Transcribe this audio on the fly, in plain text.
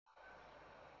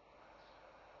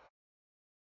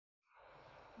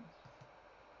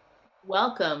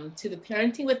Welcome to the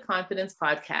Parenting with Confidence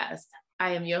podcast.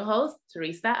 I am your host,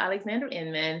 Teresa Alexander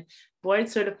Inman, board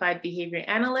certified behavior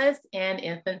analyst and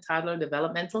infant toddler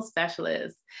developmental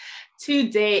specialist.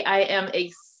 Today, I am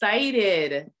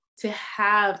excited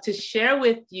to share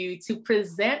with you, to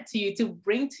present to you, to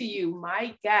bring to you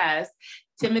my guest,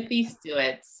 Timothy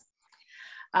Stewart.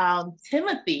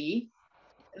 Timothy,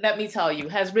 let me tell you,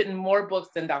 has written more books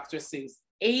than Dr. Seuss.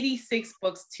 86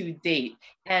 books to date,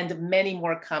 and many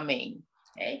more coming.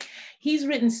 Okay? He's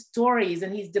written stories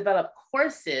and he's developed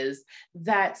courses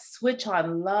that switch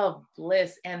on love,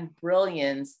 bliss, and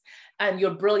brilliance, and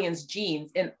your brilliance genes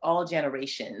in all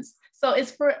generations. So it's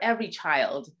for every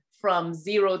child from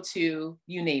 0 to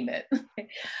you name it.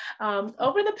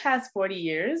 Over the past 40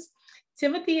 years,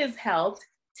 Timothy has helped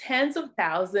tens of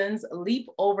thousands leap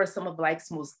over some of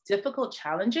life's most difficult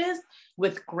challenges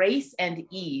with grace and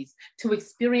ease to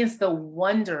experience the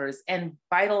wonders and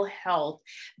vital health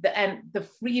and the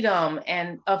freedom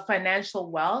and of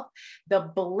financial wealth, the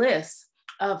bliss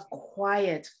of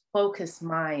quiet, focused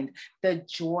mind, the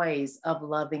joys of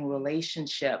loving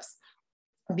relationships,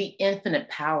 the infinite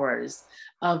powers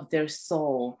of their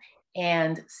soul,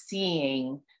 and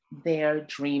seeing their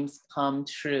dreams come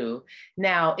true.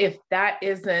 Now, if that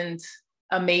isn't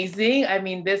amazing, I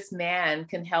mean, this man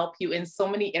can help you in so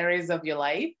many areas of your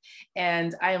life.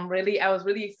 And I was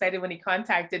really excited when he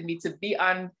contacted me to be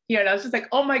on here. And I was just like,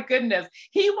 oh my goodness,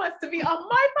 he wants to be on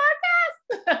my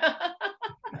podcast.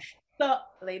 So,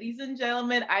 ladies and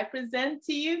gentlemen, I present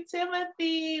to you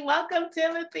Timothy. Welcome,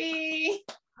 Timothy.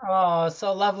 Oh,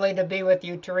 so lovely to be with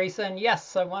you, Teresa. And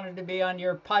yes, I wanted to be on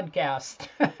your podcast.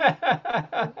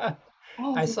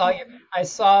 Oh, I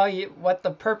saw you, what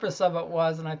the purpose of it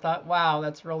was, and I thought, wow,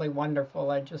 that's really wonderful.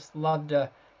 I just love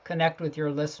to connect with your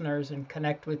listeners and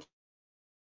connect with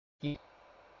you.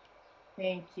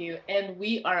 thank you. And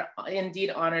we are indeed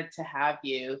honored to have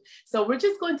you. So we're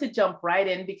just going to jump right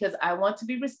in because I want to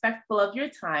be respectful of your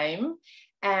time.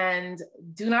 And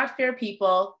do not fear,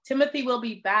 people. Timothy will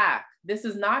be back. This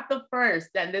is not the first,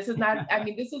 and this is not, I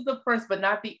mean, this is the first, but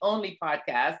not the only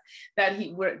podcast that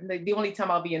we're the only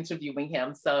time I'll be interviewing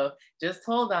him. So just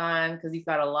hold on because he's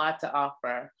got a lot to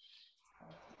offer.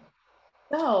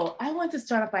 So I want to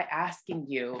start off by asking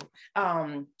you,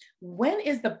 when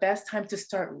is the best time to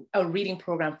start a reading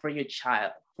program for your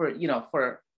child,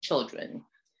 for children?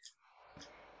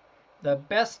 The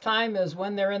best time is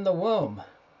when they're in the womb.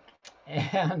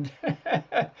 And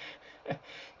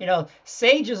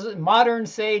sages, modern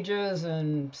sages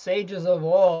and sages of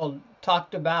old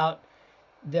talked about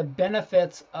the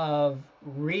benefits of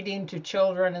reading to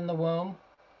children in the womb.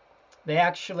 They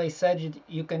actually said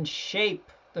you can shape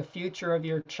the future of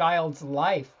your child's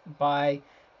life by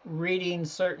reading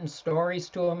certain stories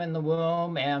to them in the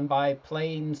womb and by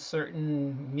playing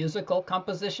certain musical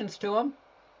compositions to them.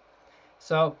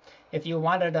 So if you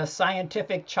wanted a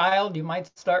scientific child, you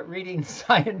might start reading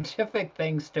scientific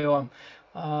things to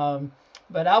them.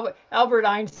 But Albert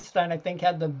Einstein, I think,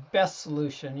 had the best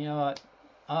solution.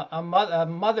 A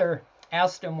mother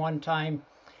asked him one time,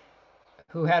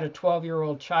 who had a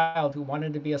 12-year-old child who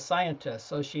wanted to be a scientist.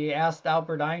 So she asked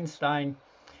Albert Einstein,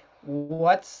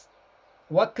 what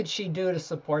could she do to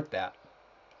support that?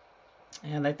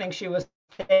 And I think she was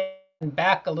taken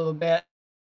back a little bit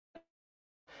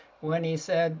when he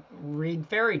said, read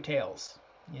fairy tales.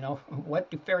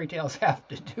 What do fairy tales have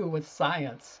to do with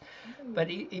science? But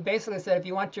he basically said, if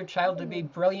you want your child to be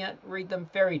brilliant, read them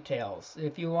fairy tales.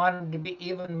 If you want them to be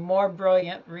even more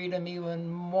brilliant, read them even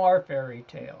more fairy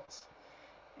tales.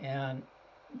 And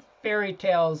fairy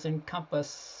tales encompass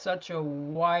such a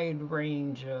wide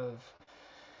range of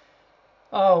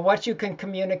what you can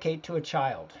communicate to a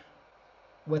child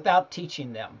without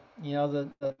teaching them.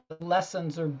 The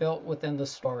lessons are built within the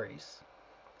stories.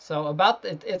 So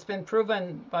it's been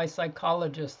proven by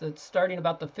psychologists that starting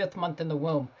about the 5th month in the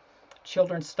womb,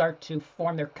 children start to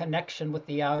form their connection with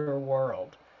the outer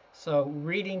world. So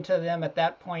reading to them at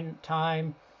that point in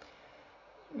time,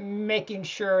 making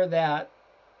sure that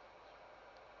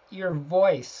your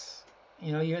voice,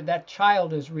 that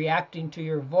child is reacting to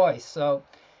your voice. So,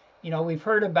 we've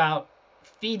heard about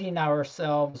feeding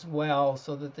ourselves well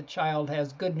so that the child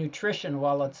has good nutrition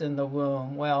while it's in the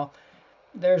womb. Well,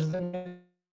 there's the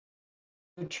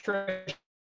nutrition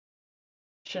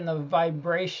of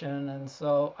vibration, and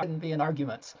so I wouldn't be in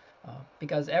arguments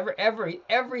because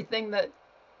everything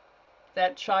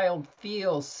that child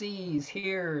feels, sees,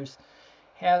 hears,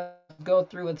 has to go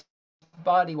through its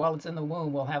body while it's in the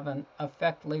womb will have an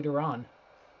effect later on.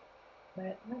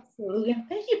 Right, absolutely. And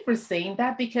thank you for saying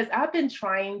that because I've been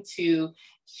trying to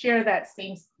share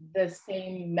the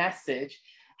same message.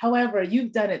 However,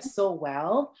 you've done it so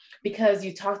well because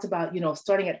you talked about,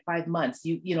 starting at 5 months,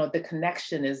 the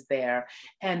connection is there.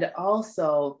 And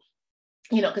also,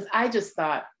 because I just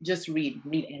thought, just read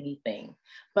anything,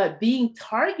 but being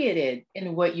targeted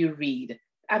in what you read.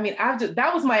 I mean,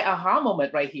 that was my aha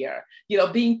moment right here.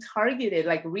 Being targeted,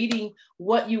 like reading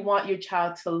what you want your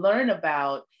child to learn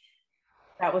about.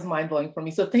 That was mind blowing for me.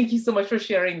 So thank you so much for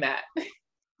sharing that.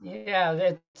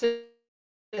 Yeah,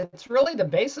 it's really the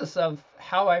basis of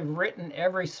how I've written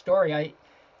every story.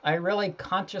 I really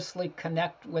consciously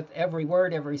connect with every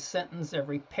word, every sentence,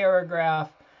 every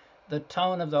paragraph, the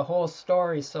tone of the whole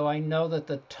story, so I know that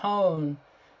the tone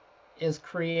is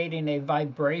creating a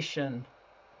vibration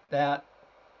that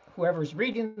whoever's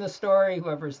reading the story,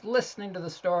 whoever's listening to the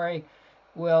story,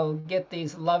 will get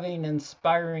these loving,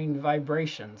 inspiring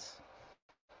vibrations.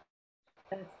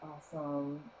 That's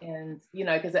awesome. And,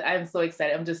 because I'm so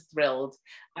excited, I'm just thrilled.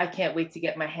 I can't wait to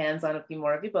get my hands on a few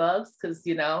more of your books because,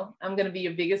 I'm going to be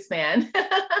your biggest fan.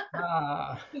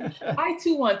 Ah. I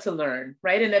too want to learn,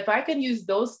 right? And if I can use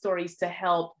those stories to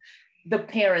help the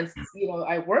parents,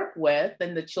 I work with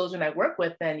and the children I work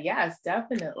with, then yes,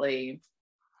 definitely.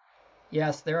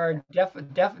 Yes, there are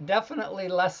definitely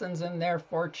lessons in there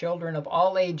for children of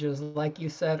all ages, like you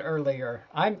said earlier.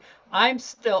 I'm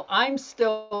still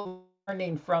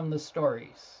learning from the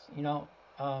stories.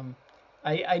 Um,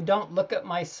 I don't look at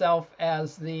myself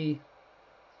as the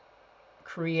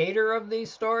creator of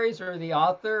these stories or the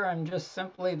author. I'm just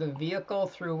simply the vehicle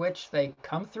through which they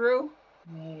come through.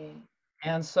 Right.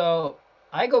 And so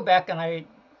I go back and I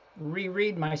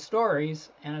reread my stories,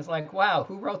 and it's like, wow,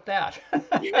 who wrote that?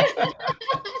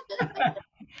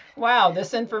 Wow,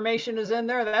 this information is in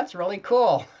there. That's really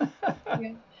cool.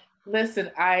 Yeah.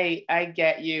 Listen, I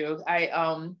get you. I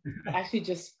actually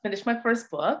just finished my first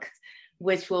book,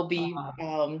 which will be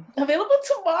Uh, available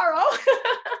tomorrow.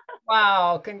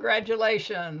 wow,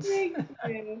 congratulations. Thank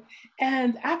you.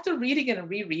 And after reading it and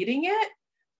rereading it,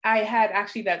 I had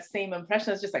actually that same impression.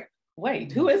 I was just like,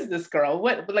 wait, who is this girl?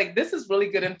 What, like, this is really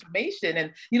good information.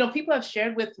 And, people have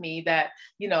shared with me that,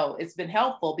 it's been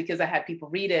helpful because I had people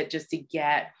read it just to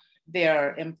get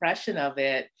their impression of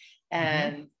it. Mhm.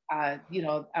 And, I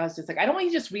was just like, I don't want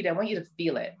you to just read it. I want you to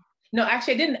feel it. No,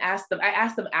 actually, I didn't ask them. I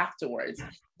asked them afterwards,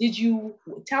 did you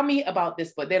tell me about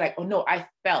this book? They're like, oh, no, I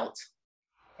felt.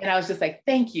 And I was just like,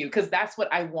 thank you, because that's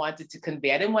what I wanted to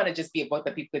convey. I didn't want to just be a book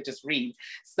that people could just read.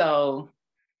 So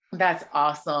that's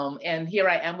awesome. And here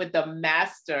I am with the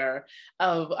master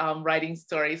of writing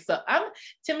stories. So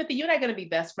Timothy, you and I are going to be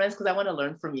best friends because I want to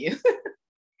learn from you.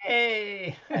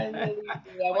 Hey, I really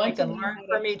do. I we want to can learn learn how to,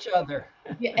 from each other.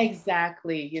 yeah,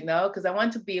 exactly, because I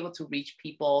want to be able to reach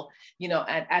people,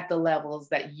 at the levels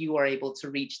that you are able to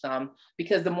reach them.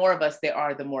 Because the more of us there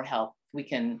are, the more help we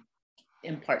can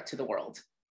impart to the world.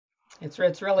 It's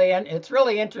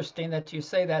really interesting that you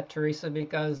say that, Teresa,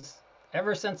 because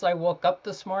ever since I woke up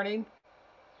this morning,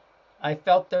 I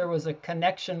felt there was a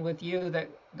connection with you that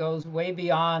goes way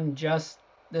beyond just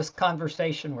this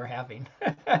conversation we're having.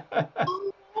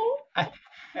 Oh, I,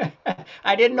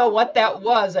 I didn't know what that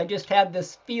was. I just had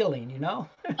this feeling. oh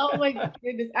my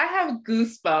goodness. I have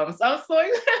goosebumps. I'm so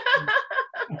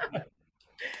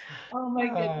oh my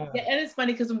goodness. Uh, Yeah, and it's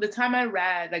funny because from the time I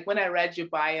read, like when I read your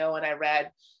bio and I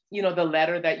read, the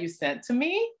letter that you sent to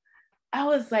me, I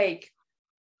was like,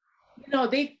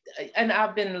 they and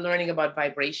I've been learning about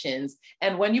vibrations.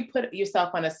 And when you put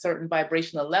yourself on a certain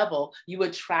vibrational level, you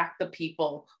attract the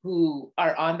people who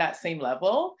are on that same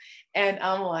level. And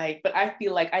I'm like, but I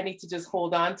feel like I need to just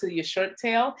hold on to your shirt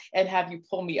tail and have you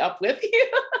pull me up with you.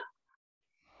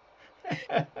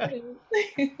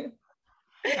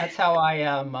 that's how I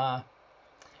am.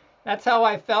 That's how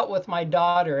I felt with my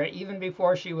daughter. Even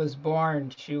before she was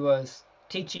born, she was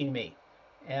teaching me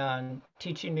and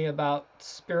teaching me about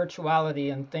spirituality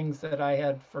and things that I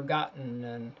had forgotten.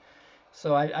 And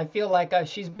so I feel like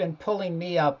she's been pulling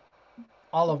me up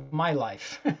all of my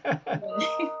life.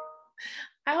 I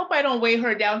hope I don't weigh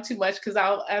her down too much because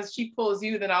as she pulls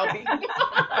you, then I'll be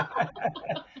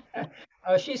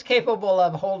Oh, she's capable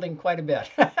of holding quite a bit.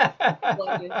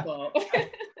 wonderful.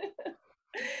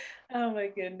 Oh my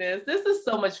goodness. This is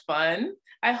so much fun.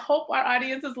 I hope our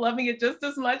audience is loving it just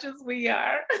as much as we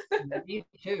are. Me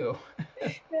too. So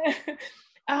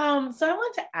I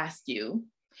want to ask you,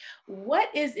 what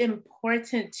is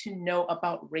important to know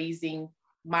about raising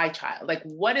my child? Like,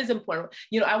 what is important?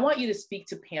 I want you to speak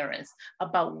to parents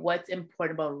about what's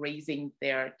important about raising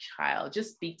their child.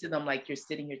 Just speak to them like you're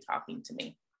sitting here talking to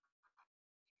me.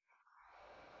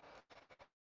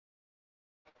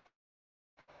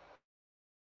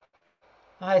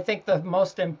 I think the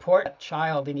most important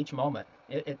child in each moment.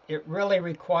 It really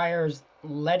requires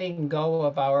letting go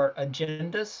of our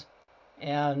agendas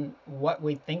and what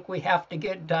we think we have to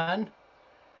get done.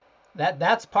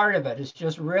 That's part of it. It's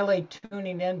just really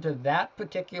tuning into that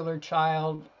particular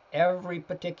child every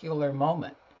particular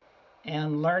moment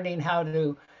and learning how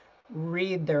to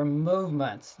read their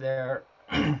movements, their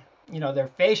their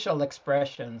facial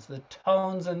expressions, the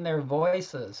tones in their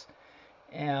voices.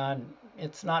 And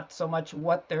it's not so much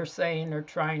what they're saying or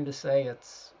trying to say,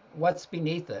 it's what's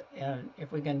beneath it. And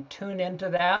if we can tune into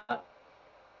that,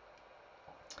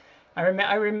 I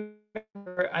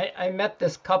remember I met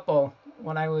this couple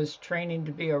when I was training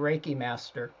to be a Reiki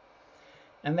master,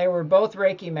 and they were both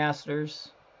Reiki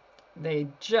masters. They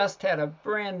just had a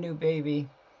brand new baby,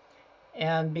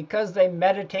 and because they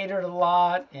meditated a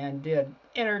lot and did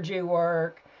energy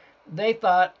work, they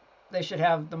thought they should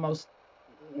have the most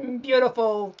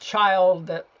beautiful child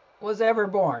that was ever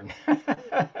born.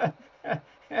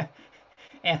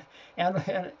 and,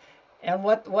 and and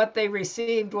what they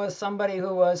received was somebody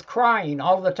who was crying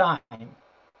all the time,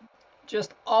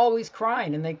 just always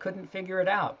crying, and they couldn't figure it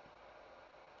out.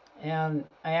 And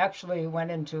I actually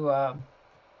went into a,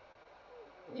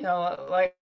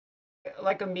 like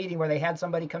a meeting where they had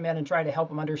somebody come in and try to help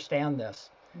them understand this.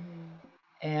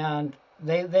 Mm-hmm. And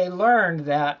they learned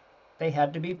that they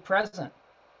had to be present.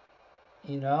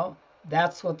 You know,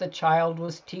 that's what the child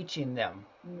was teaching them,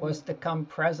 was to come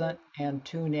present and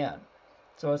tune in.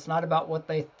 So it's not about what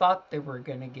they thought they were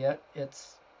going to get,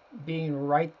 it's being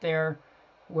right there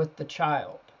with the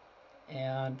child.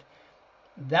 And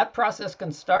that process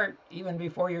can start even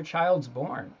before your child's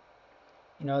born.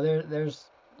 There's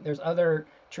other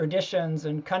traditions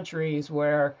and countries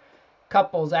where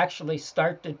couples actually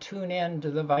start to tune in to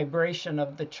the vibration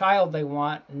of the child they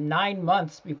want 9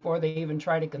 months before they even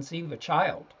try to conceive a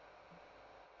child,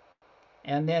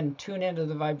 and then tune into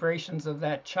the vibrations of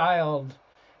that child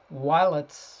while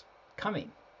it's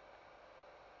coming.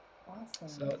 Awesome.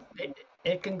 So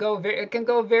it can go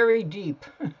very deep.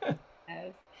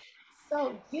 Yes.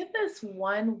 So give us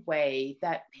one way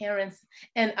that parents,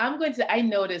 and I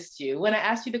noticed you when I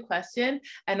asked you the question,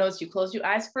 I noticed you closed your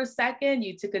eyes for a second,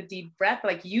 you took a deep breath,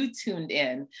 like you tuned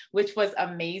in, which was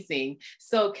amazing.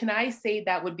 So can I say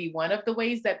that would be one of the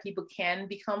ways that people can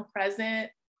become present?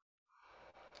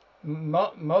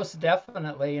 Most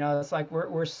definitely, it's like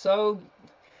we're so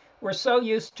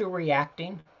used to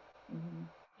reacting.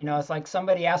 Mm-hmm. It's like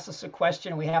somebody asks us a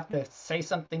question, we have to say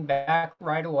something back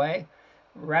right away,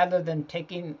 rather than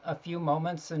taking a few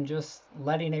moments and just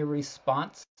letting a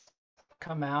response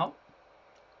come out.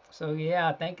 So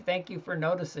yeah, thank you for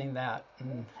noticing that.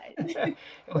 And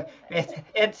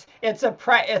it's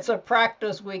a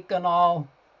practice we can all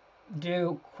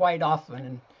do quite often.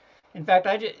 And in fact,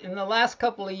 in the last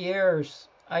couple of years,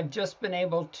 I've just been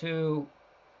able to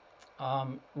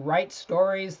write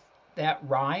stories that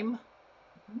rhyme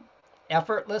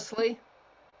effortlessly.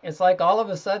 It's like all of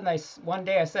a sudden, one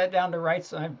day I sat down to write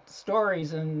some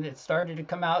stories, and it started to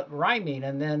come out rhyming,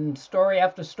 and then story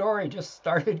after story just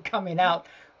started coming out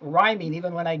rhyming,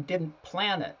 even when I didn't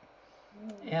plan it.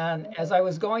 And as I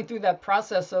was going through that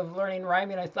process of learning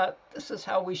rhyming, I thought this is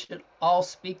how we should all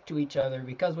speak to each other,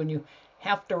 because when you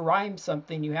have to rhyme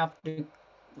something, you have to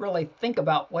really think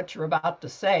about what you're about to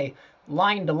say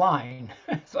line to line.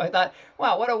 So I thought,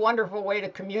 wow, what a wonderful way to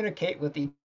communicate with each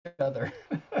other.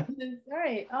 That's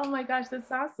right. Oh my gosh,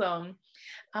 that's awesome.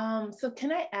 So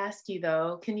can I ask you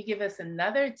though, can you give us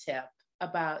another tip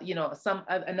about,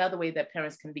 another way that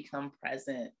parents can become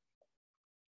present?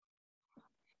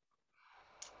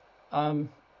 Um,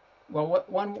 well,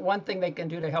 one thing they can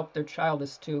do to help their child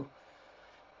is to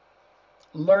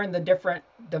learn the different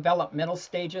developmental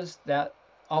stages that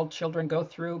all children go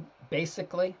through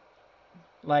basically.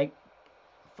 Like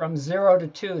from 0 to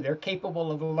 2, they're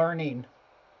capable of learning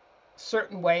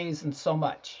certain ways and so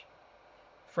much.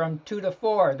 From 2 to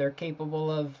 4, they're capable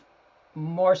of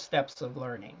more steps of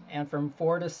learning. And from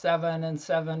 4 to 7, and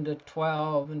 7 to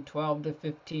 12, and 12 to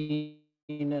 15,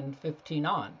 and 15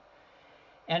 on.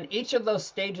 And each of those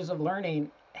stages of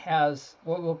learning has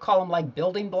what we'll call them like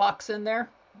building blocks in there.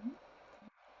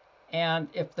 And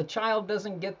if the child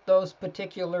doesn't get those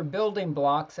particular building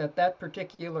blocks at that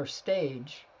particular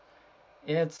stage,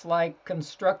 it's like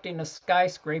constructing a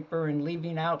skyscraper and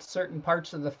leaving out certain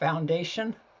parts of the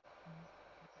foundation.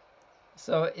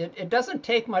 So it doesn't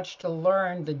take much to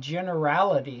learn the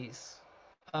generalities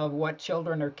of what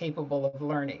children are capable of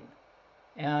learning.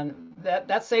 And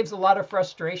that saves a lot of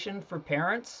frustration for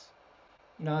parents.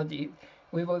 You know,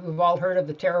 we've all heard of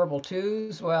the terrible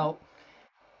twos. Well,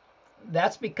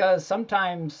 that's because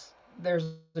sometimes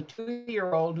there's a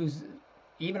 2-year old who's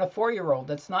even a 4-year-old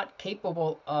that's not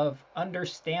capable of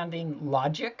understanding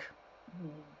logic.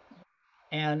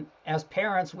 And as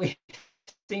parents, we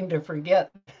seem to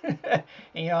forget,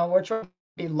 we're trying to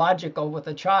be logical with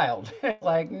a child.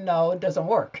 Like, no, it doesn't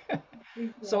work.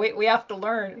 So we have to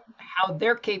learn how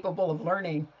they're capable of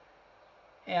learning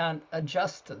and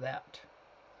adjust to that.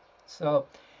 So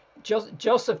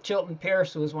Joseph Chilton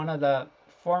Pearce, who is one of the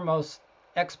foremost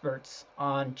experts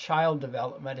on child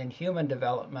development and human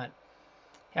development,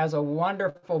 has a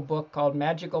wonderful book called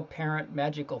Magical Parent,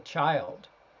 Magical Child.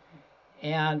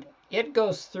 And it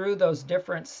goes through those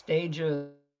different stages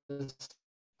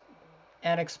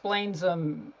and explains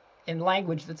them in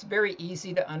language that's very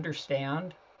easy to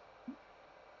understand.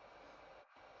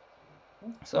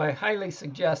 So I highly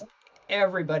suggest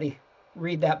everybody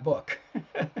read that book.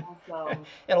 Awesome.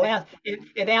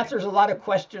 It answers a lot of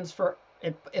questions for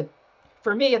it.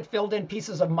 For me, it filled in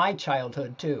pieces of my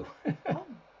childhood too. Oh,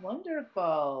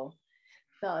 wonderful.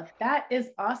 So that is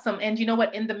awesome. And you know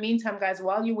what? In the meantime, guys,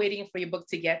 while you're waiting for your book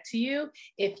to get to you,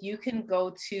 if you can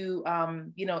go to,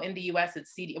 in the US,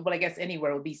 it's I guess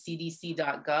anywhere it would be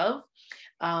cdc.gov.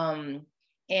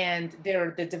 And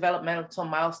the developmental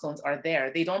milestones are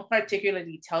there. They don't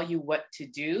particularly tell you what to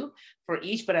do for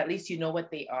each, but at least you know what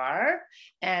they are.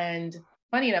 And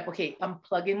funny enough, okay, I'm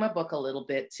plugging my book a little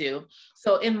bit too.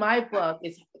 So in my book,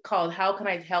 it's called How Can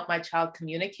I Help My Child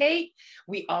Communicate?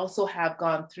 We also have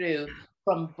gone through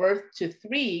from birth to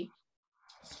 3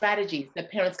 strategies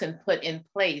that parents can put in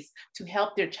place to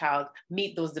help their child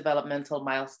meet those developmental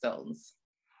milestones.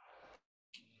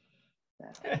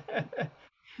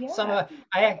 Yeah.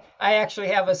 I actually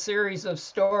have a series of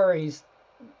stories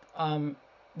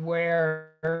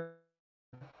where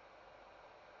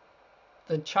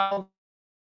the child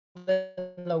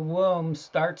in the womb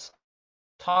starts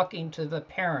talking to the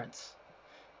parents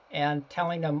and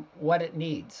telling them what it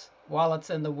needs while it's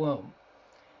in the womb.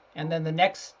 And then the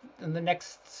next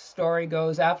story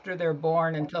goes after they're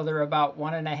born until they're about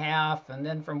 1.5, and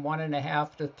then from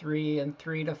 1.5 to 3, and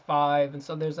 3 to 5. And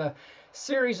so there's a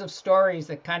series of stories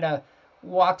that kind of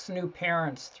walks new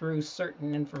parents through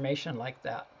certain information like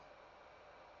that.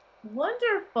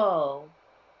 Wonderful.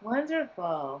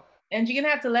 Wonderful. And you're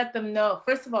gonna have to let them know,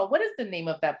 first of all, what is the name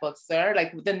of that book, sir?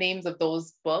 Like the names of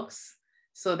those books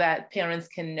so that parents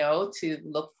can know to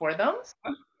look for them.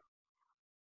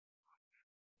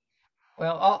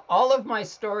 Well, all of my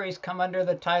stories come under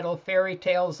the title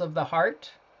Fairytales of the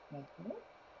Heart. Mm-hmm.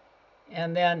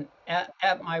 And then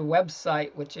at my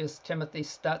website, which is Timothy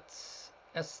Stutz,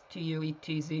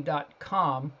 STUETZ.com,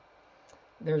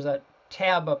 there's a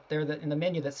tab up there in the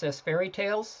menu that says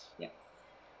Fairytales. Yes.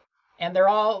 And they're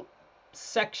all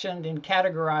sectioned and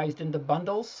categorized into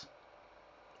bundles.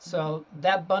 So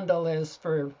that bundle is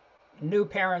for new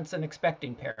parents and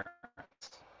expecting parents.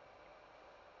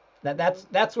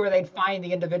 That's where they'd find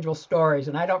the individual stories,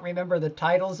 and I don't remember the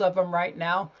titles of them right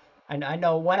now. And I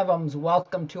know one of them's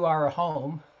 "Welcome to Our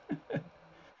Home."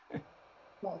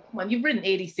 Well, come on, you've written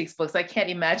 86 books. I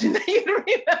can't imagine that you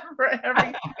remember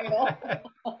every title.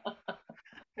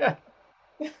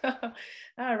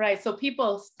 All right, so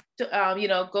people,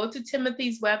 go to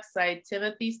Timothy's website,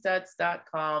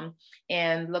 timothystuds.com,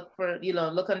 and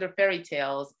look under fairy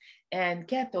tales and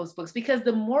get those books, because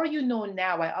the more you know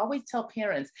now, I always tell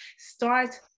parents,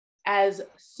 start as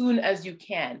soon as you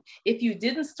can. If you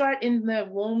didn't start in the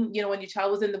womb, when your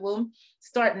child was in the womb,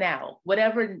 start now.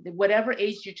 Whatever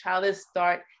age your child is,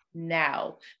 start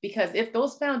now. Because if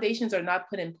those foundations are not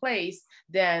put in place,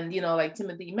 then, like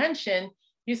Timothy mentioned,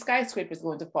 your skyscraper is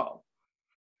going to fall.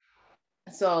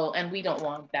 So, and we don't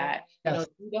want that. Yes.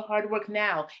 Do the hard work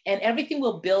now, and everything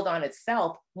will build on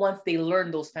itself once they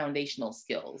learn those foundational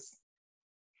skills.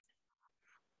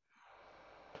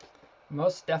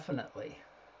 Most definitely.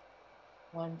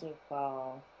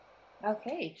 Wonderful.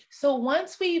 Okay, so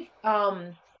once we've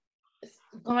gone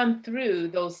through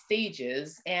those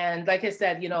stages, and like I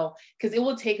said, because it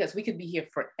will take us, we could be here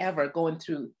forever going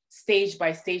through stage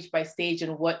by stage by stage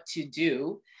and what to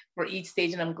do for each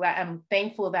stage. And I'm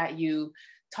thankful that you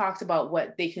talked about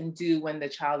what they can do when the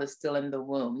child is still in the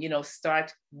womb.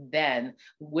 Start then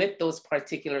with those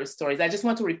particular stories. I just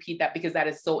want to repeat that because that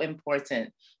is so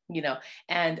important,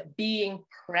 and being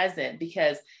present,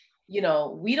 because,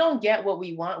 we don't get what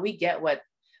we want, we get what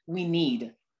we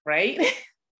need, right?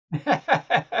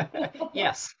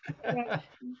 Yes.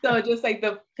 So just like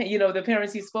the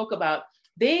parents you spoke about,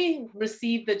 they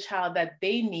received the child that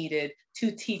they needed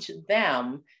to teach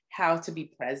them how to be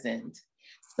present.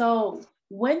 So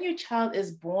when your child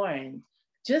is born,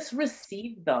 just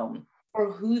receive them.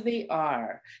 for who they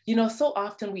are. You know, so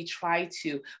often we try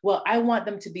to, well, I want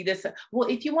them to be this. Well,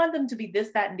 if you want them to be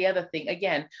this, that, and the other thing,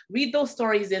 again, read those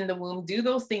stories in the womb, do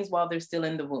those things while they're still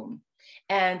in the womb.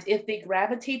 And if they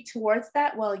gravitate towards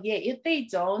that, well, yeah. If they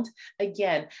don't,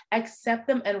 again, accept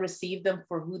them and receive them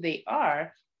for who they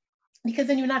are, because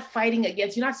then you're not fighting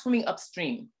against, you're not swimming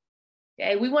upstream.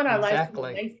 Okay. We want our lives to be a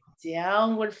Exactly. nice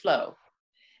downward flow.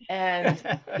 And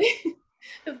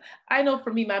I know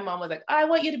for me, my mom was like, I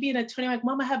want you to be an attorney. I'm like,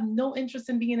 Mom, I have no interest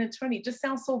in being an attorney. It just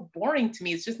sounds so boring to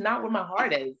me. It's just not where my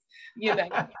heart is. You know,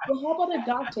 well, how about a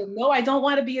doctor? No, I don't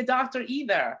want to be a doctor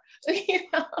either. You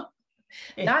know,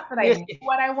 not that I knew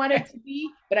what I wanted to be,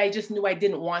 but I just knew I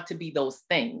didn't want to be those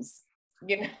things.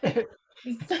 You know,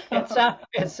 so,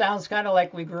 It sounds kind of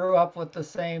like we grew up with the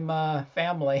same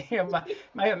family.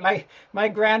 My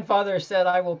grandfather said,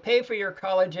 "I will pay for your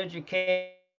college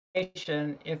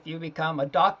education if you become a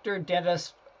doctor,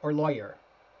 dentist, or lawyer."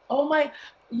 oh my,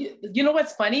 you know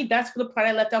what's funny? That's the part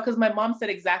I left out because my mom said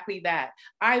exactly that.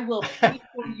 I will pay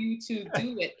for you to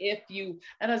do it if you,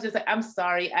 and I was just like, I'm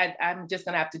sorry, I'm just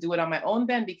gonna have to do it on my own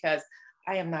then because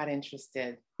I am not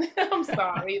interested. I'm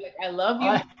sorry, like I love you,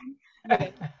 I- Mom. You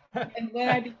know. And when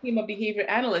I became a behavior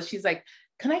analyst, she's like,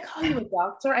 can I call you a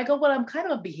doctor? I go, well, I'm kind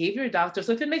of a behavior doctor.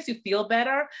 So if it makes you feel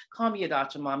better, call me a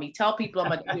doctor, Mommy. Tell people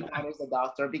your daughter's a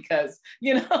doctor because,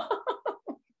 you know,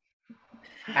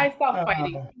 I stopped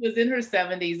fighting. Oh, She was in her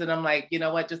 70s, and I'm like, you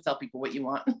know what? Just tell people what you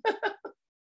want.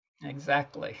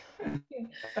 exactly.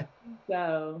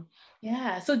 So,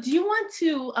 yeah. So, do you want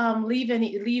to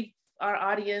leave our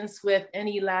audience with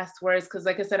any last words? Because,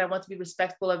 like I said, I want to be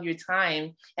respectful of your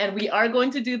time, and we are going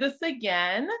to do this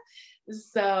again.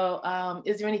 So,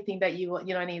 is there anything that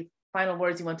any final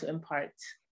words you want to impart?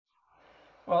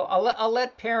 Well, I'll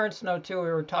let parents know too. We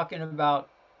were talking about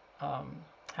um,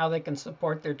 how they can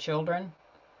support their children.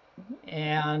 Mhm.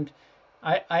 And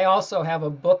I also have a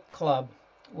book club,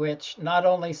 which not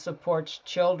only supports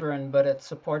children, but it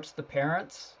supports the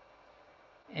parents.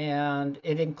 And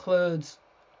it includes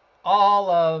all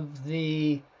of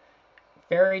the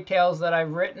fairy tales that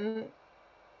I've written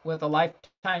with a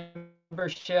lifetime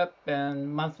membership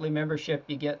and monthly membership.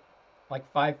 You get like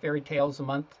 5 fairy tales a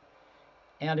month.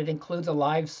 And it includes a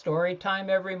live story time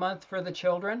every month for the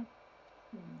children.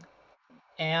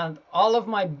 And all of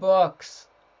my books,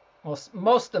 well,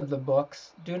 most of the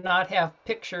books, do not have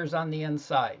pictures on the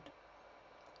inside.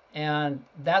 And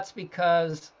that's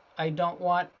because I don't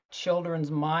want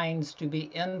children's minds to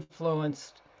be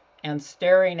influenced and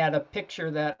staring at a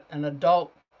picture that an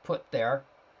adult put there.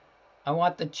 I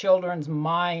want the children's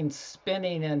minds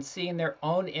spinning and seeing their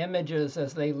own images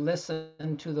as they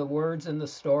listen to the words in the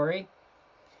story.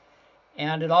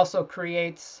 And it also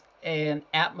creates an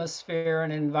atmosphere,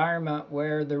 an environment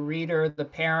where the reader, the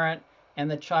parent, and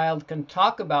the child can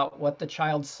talk about what the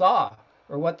child saw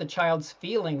or what the child's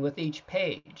feeling with each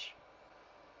page.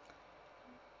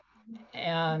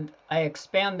 And I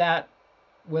expand that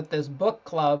with this book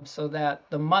club so that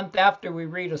the month after we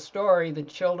read a story, the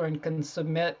children can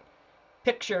submit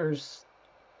pictures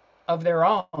of their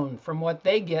own from what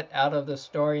they get out of the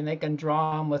story, and they can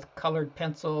draw them with colored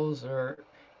pencils or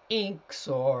inks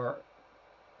or,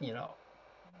 you know,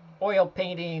 oil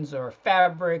paintings or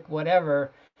fabric,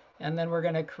 whatever. And then we're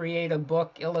going to create a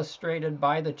book illustrated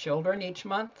by the children each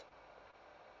month.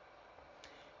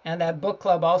 And that book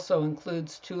club also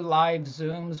includes 2 live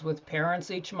Zooms with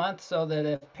parents each month so that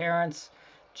if parents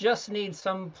just need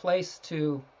some place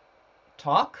to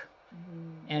talk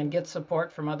Mhm. and get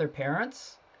support from other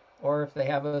parents, or if they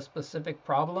have a specific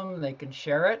problem, they can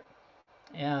share it.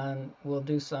 And we'll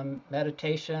do some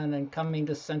meditation and coming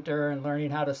to center and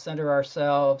learning how to center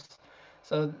ourselves.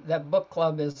 So that book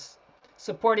club is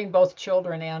supporting both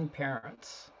children and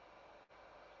parents.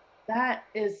 That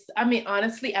is, I mean,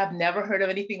 honestly, I've never heard of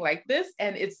anything like this,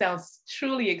 and it sounds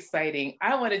truly exciting.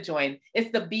 I want to join.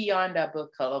 It's the Beyond a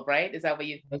Book Club, right? Is that what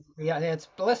you? Yeah, it's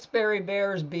Blissberry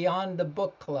Bears Beyond the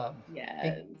Book Club.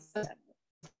 Yes. Because,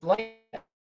 like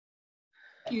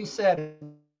you said,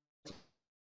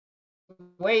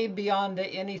 way beyond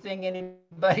anything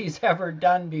anybody's ever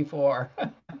done before.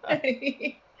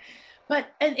 But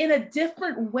and in a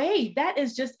different way, that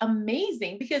is just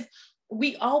amazing because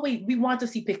we want to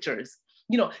see pictures.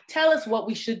 You know, tell us what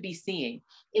we should be seeing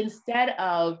instead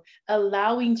of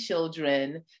allowing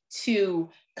children to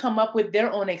come up with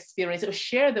their own experience or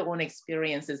share their own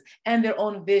experiences and their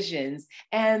own visions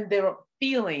and their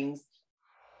feelings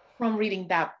from reading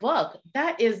that book.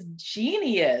 That is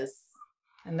genius.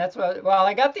 And that's what, well,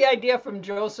 I got the idea from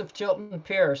Joseph Chilton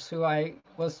Pierce, who I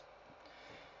was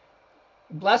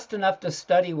blessed enough to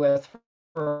study with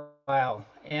for a while.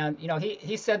 And,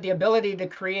 he said the ability to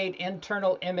create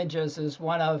internal images is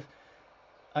one of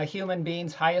a human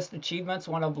being's highest achievements,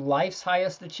 one of life's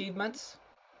highest achievements.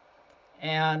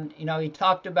 And, he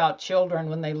talked about children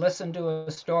when they listen to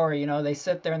a story, they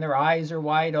sit there and their eyes are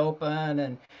wide open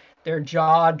and their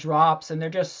jaw drops and they're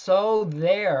just so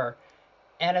there.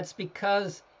 And it's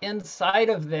because inside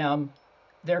of them,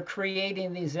 they're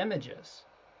creating these images.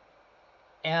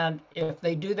 And if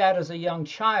they do that as a young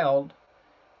child,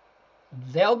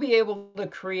 they'll be able to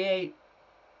create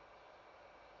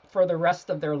for the rest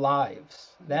of their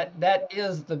lives. That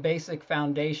is the basic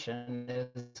foundation,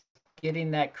 is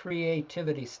getting that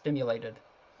creativity stimulated.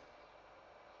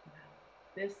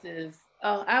 This is,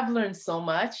 oh, I've learned so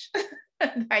much.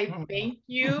 And I thank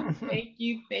you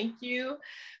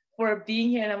for being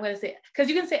here. And I'm going to say, because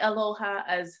you can say aloha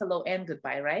as hello and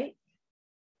goodbye, right?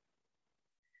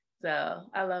 So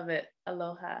I love it.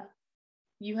 Aloha.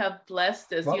 You have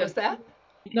blessed us. What was that?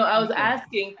 No, I was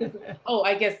asking because, oh,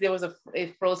 I guess there was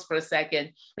it froze for a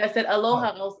second. And I said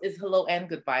aloha is hello and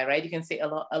goodbye, right? You can say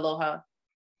aloha.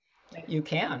 You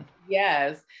can.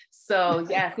 Yes. So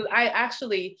yes, I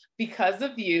actually, because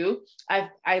of you,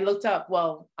 I looked up,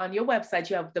 well, on your website,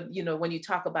 you have when you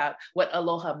talk about what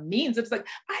aloha means, it's like,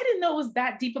 I didn't know it was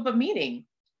that deep of a meaning.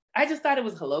 I just thought it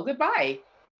was hello, goodbye.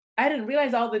 I didn't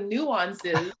realize all the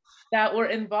nuances that were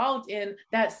involved in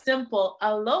that simple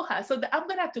aloha. So I'm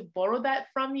going to have to borrow that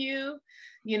from you.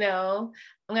 I'm going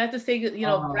to have to say,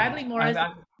 Bradley Morris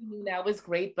now is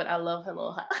great, but I love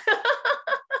aloha.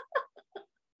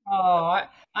 Oh,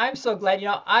 I'm so glad.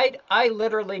 I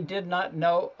literally did not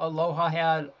know aloha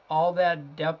had all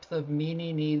that depth of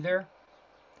meaning either.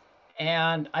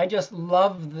 And I just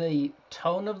love the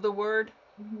tone of the word.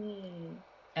 Mm-hmm.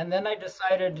 And then I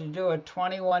decided to do a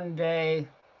 21-day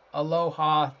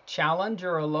aloha challenge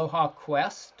or aloha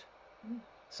quest.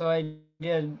 So I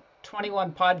did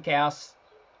 21 podcasts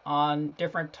on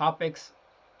different topics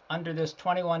under this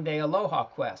 21-day aloha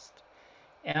quest.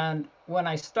 And when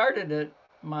I started it,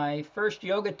 my first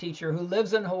yoga teacher, who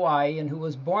lives in Hawaii and who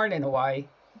was born in Hawaii,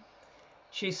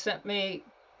 she sent me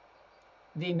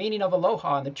the meaning of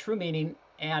aloha and the true meaning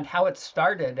and how it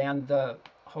started and the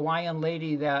Hawaiian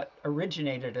lady that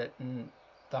originated it and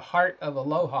the heart of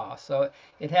aloha. So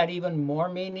it had even more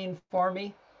meaning for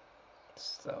me.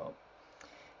 So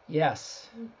yes,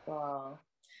 Wow.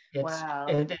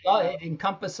 it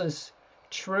encompasses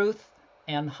truth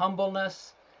and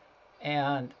humbleness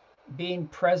and being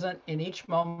present in each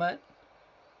moment,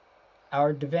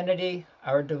 our divinity,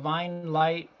 our divine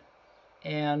light,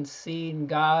 and seeing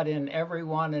God in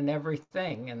everyone and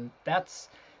everything. And that's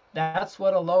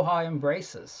what aloha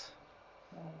embraces.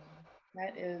 Oh,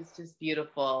 that is just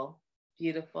beautiful.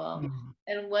 Beautiful. Mm.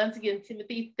 And once again,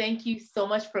 Timothy, thank you so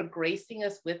much for gracing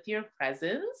us with your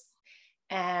presence.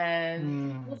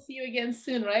 And we'll see you again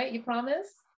soon, right? You promise?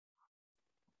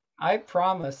 I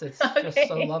promise. It's just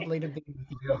so lovely to be with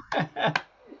you.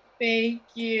 Thank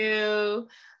you.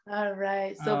 All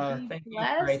right. So be Thank you,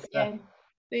 blessed Teresa. and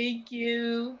thank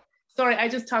you. Sorry, I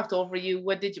just talked over you.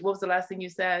 What was the last thing you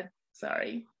said?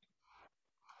 Sorry.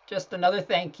 Just another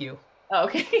thank you.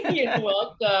 Okay, you're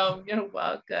welcome. You're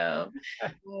welcome.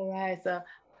 All right. So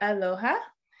aloha.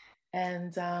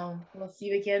 And we'll see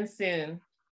you again soon.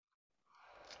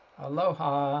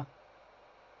 Aloha.